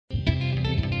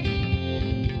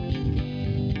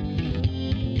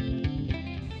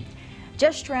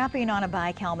Just strapping on a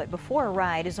bike helmet before a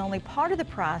ride is only part of the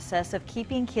process of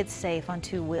keeping kids safe on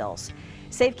two wheels.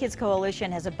 Safe Kids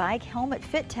Coalition has a bike helmet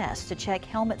fit test to check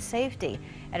helmet safety,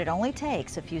 and it only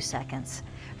takes a few seconds.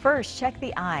 First, check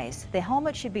the eyes. The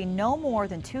helmet should be no more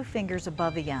than 2 fingers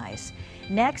above the eyes.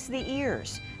 Next, the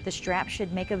ears. The strap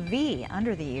should make a V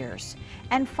under the ears.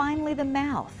 And finally, the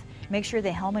mouth. Make sure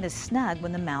the helmet is snug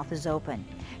when the mouth is open.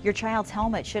 Your child's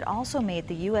helmet should also meet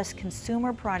the U.S.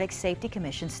 Consumer Product Safety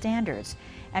Commission standards.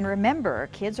 And remember,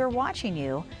 kids are watching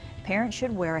you. Parents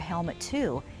should wear a helmet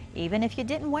too, even if you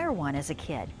didn't wear one as a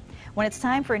kid. When it's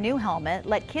time for a new helmet,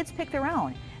 let kids pick their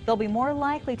own. They'll be more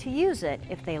likely to use it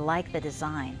if they like the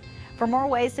design. For more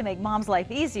ways to make mom's life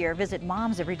easier, visit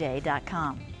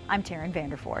MomsEveryday.com. I'm Taryn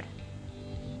Vanderford.